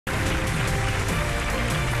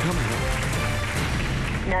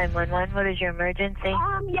911, what is your emergency?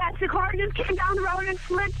 Yes, the car just came down the road and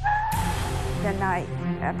slipped. The night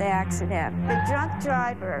of the accident, the drunk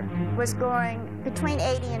driver was going between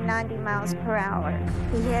 80 and 90 miles per hour.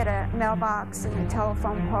 He hit a mailbox and a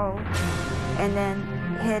telephone pole, and then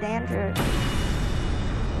hit Andrew.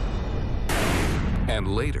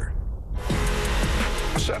 And later,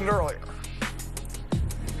 I said it earlier,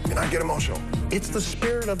 and I get emotional. It's the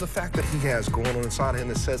spirit of the fact that he has going on inside of him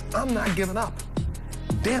that says, I'm not giving up.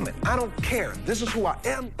 Damn it, I don't care. This is who I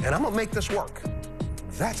am, and I'm gonna make this work.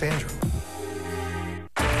 That's Andrew.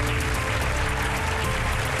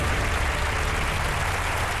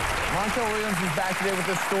 Montel Williams is back today with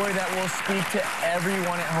a story that will speak to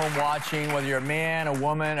everyone at home watching, whether you're a man, a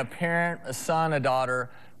woman, a parent, a son, a daughter.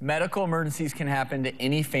 Medical emergencies can happen to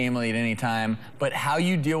any family at any time, but how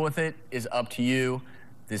you deal with it is up to you.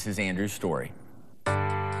 This is Andrew's story.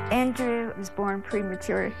 Andrew was born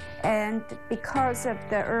premature, and because of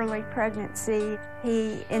the early pregnancy,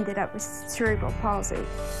 he ended up with cerebral palsy.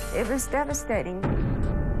 It was devastating.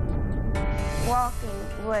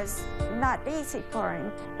 Walking was not easy for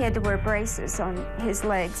him. He had to wear braces on his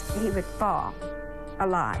legs. He would fall a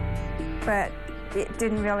lot, but it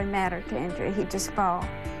didn't really matter to Andrew. He'd just fall,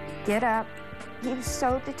 get up. He was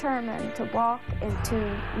so determined to walk and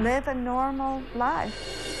to live a normal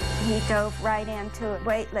life. He dove right into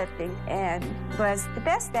weightlifting and was the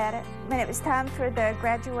best at it. When it was time for the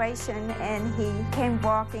graduation and he came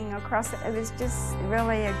walking across, it was just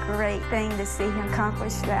really a great thing to see him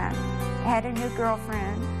accomplish that. Had a new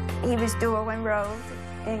girlfriend. He was dual enrolled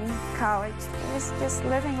in college. He was just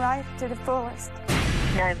living life to the fullest.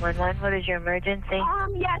 911, what is your emergency?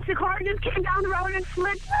 Yes, the car just came down the road and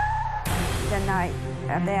slipped. The night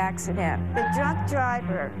of the accident, the drunk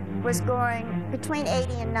driver was going between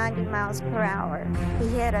 80 and 90 miles per hour. He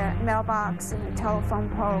hit a mailbox and a telephone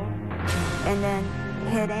pole, and then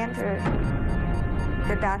hit Andrew.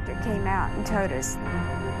 The doctor came out and told us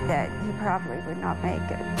that he probably would not make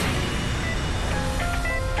it.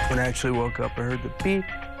 When I actually woke up, I heard the beep,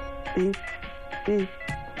 beep, beep,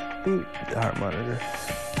 beep, the heart monitor.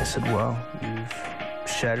 I said, well, you've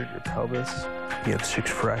shattered your pelvis. You have 6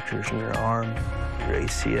 fractures in your arm, your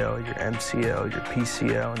ACL, your MCL, your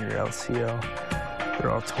PCL, and your LCL. They're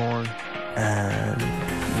all torn. And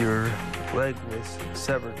your leg was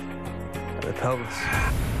severed at the pelvis.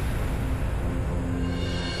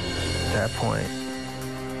 At that point,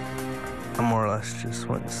 I more or less just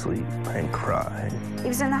went to sleep and cried. He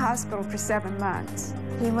was in the hospital for 7 months.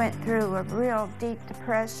 He went through a real deep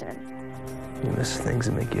depression. You miss things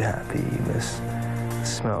that make you happy. You miss the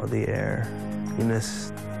smell of the air. You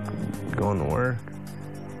miss going to work.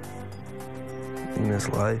 You miss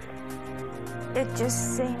life. It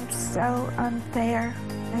just seems so unfair.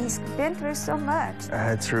 He's been through so much. I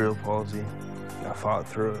had cerebral palsy. I fought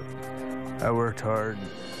through it. I worked hard,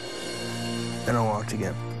 and I walked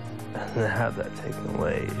again. And to have that taken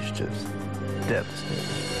away is just devastating.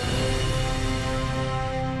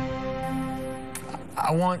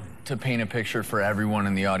 I want to paint a picture for everyone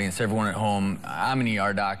in the audience, everyone at home. I'm an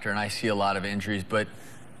ER doctor, and I see a lot of injuries, but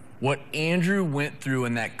what Andrew went through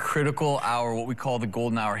in that critical hour, what we call the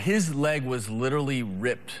golden hour, his leg was literally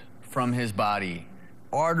ripped from his body.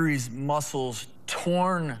 Arteries, muscles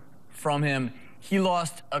torn from him. He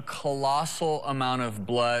lost a colossal amount of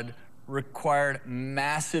blood, required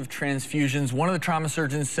massive transfusions. One of the trauma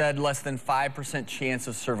surgeons said less than 5% chance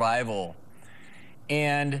of survival.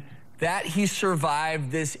 And that he survived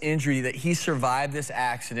this injury, that he survived this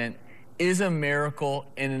accident is a miracle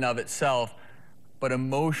in and of itself. But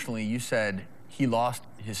emotionally, you said he lost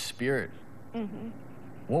his spirit. Mm-hmm.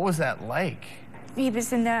 What was that like? He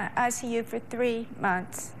was in the ICU for 3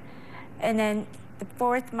 months. And then the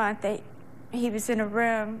 4th month, he was in a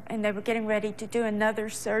room and they were getting ready to do another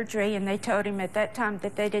surgery, and they told him at that time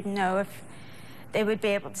that they didn't know if they would be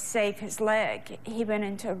able to save his leg. He went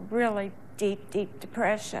into a really deep, deep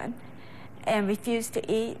depression and refused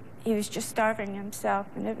to eat. He was just starving himself,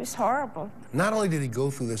 and it was horrible. Not only did he go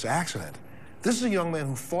through this accident, this is a young man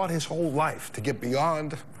who fought his whole life to get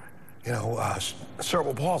beyond,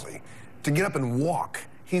 cerebral palsy, to get up and walk.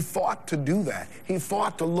 He fought to do that. He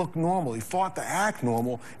fought to look normal. He fought to act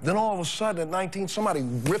normal. Then all of a sudden, at 19, somebody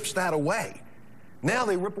rips that away. Now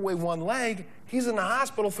they rip away one leg. He's in the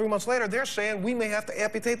hospital 3 months later. They're saying we may have to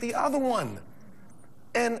amputate the other one.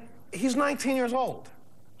 And he's 19 years old.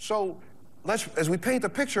 So as we paint the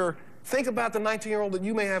picture, think about the 19-year-old that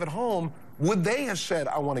you may have at home. Would they have said,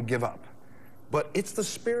 I want to give up? But it's the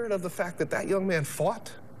spirit of the fact that that young man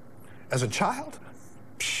fought as a child.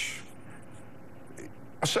 Psh,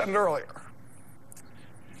 I said it earlier,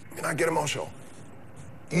 and I get emotional.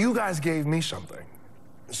 You guys gave me something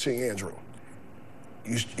seeing Andrew.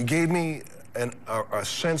 You gave me a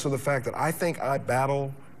sense of the fact that I think I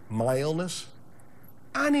battle my illness.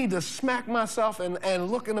 I need to smack myself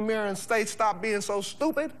and look in the mirror and say, stop being so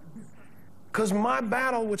stupid. Because my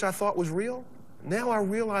battle, which I thought was real, now I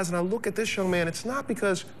realize and I look at this young man, it's not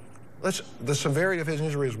because the severity of his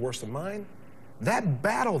injury is worse than mine. That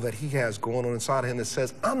battle that he has going on inside of him that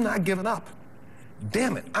says, I'm not giving up.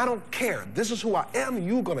 Damn it, I don't care. This is who I am.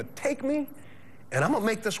 You're gonna take me, and I'm gonna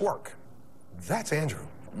make this work. That's Andrew.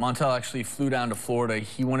 Montel actually flew down to Florida.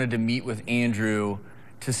 He wanted to meet with Andrew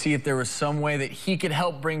to see if there was some way that he could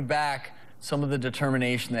help bring back some of the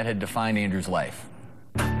determination that had defined Andrew's life.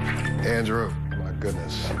 Andrew, my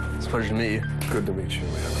goodness. It's a pleasure to meet you. Good to meet you,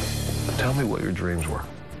 man. Tell me what your dreams were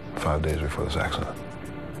 5 days before this accident.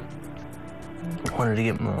 I wanted to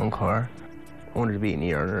get my own car. I wanted to be an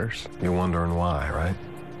ER nurse. You're wondering why, right?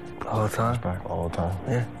 All the time. Back all the time.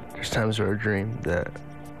 Yeah. There's times where I dream that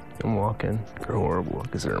I'm walking. They're horrible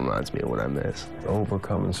because it reminds me of what I miss.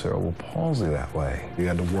 Overcoming cerebral palsy that way. You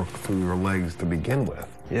had to work through your legs to begin with.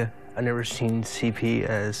 Yeah. I never seen CP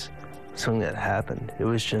as something that happened. It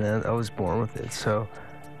was genetic. I was born with it, so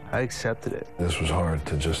I accepted it. This was hard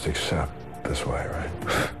to just accept this way,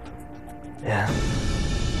 right? Yeah.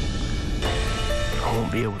 I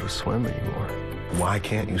won't be able to swim anymore. Why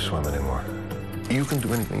can't you swim anymore? You can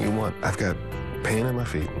do anything you want. I've got pain in my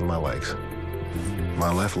feet and my legs.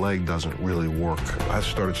 My left leg doesn't really work. I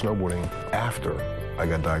started snowboarding after I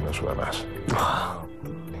got diagnosed with MS. Wow.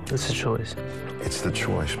 It's a choice. It's the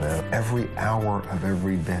choice, man. Every hour of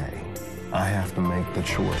every day, I have to make the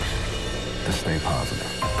choice to stay positive.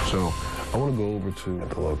 So I want to go over to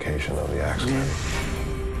the location of the accident.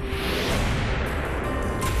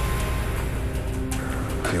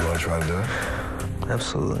 Do you want to try to do it?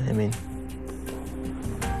 Absolutely. I mean,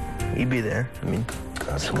 you'd be there. I mean,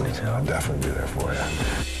 absolutely. I'll definitely be there for you.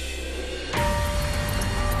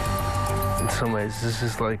 In some ways, this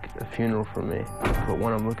is like a funeral for me, but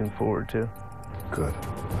one I'm looking forward to. Good.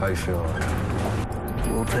 How you feeling? A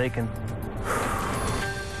little taken.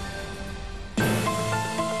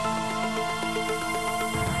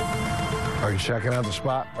 Are you checking out the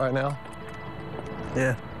spot right now?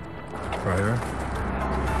 Yeah. Right here?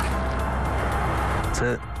 That's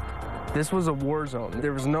it. This was a war zone.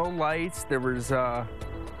 There was no lights. There was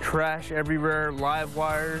trash everywhere, live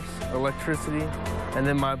wires, electricity, and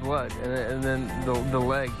then my blood, and then the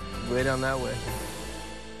leg way down that way.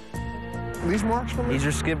 These marks from These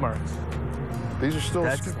are skid marks. These are still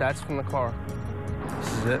That's from the car.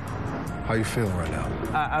 This is it. How you feeling right now?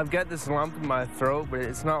 I've got this lump in my throat, but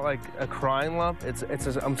it's not like a crying lump. It's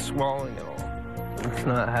just, I'm swallowing it all. It's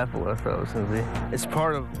not half of what I thought it was gonna be. It's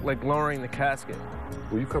part of like lowering the casket.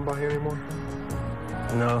 Will you come by here anymore?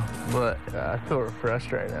 No, but I feel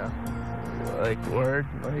refreshed right now. Like, word,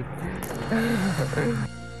 like.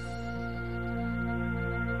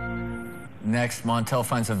 Next, Montel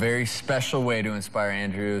finds a very special way to inspire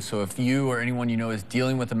Andrew. So if you or anyone you know is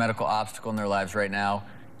dealing with a medical obstacle in their lives right now,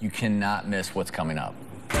 you cannot miss what's coming up.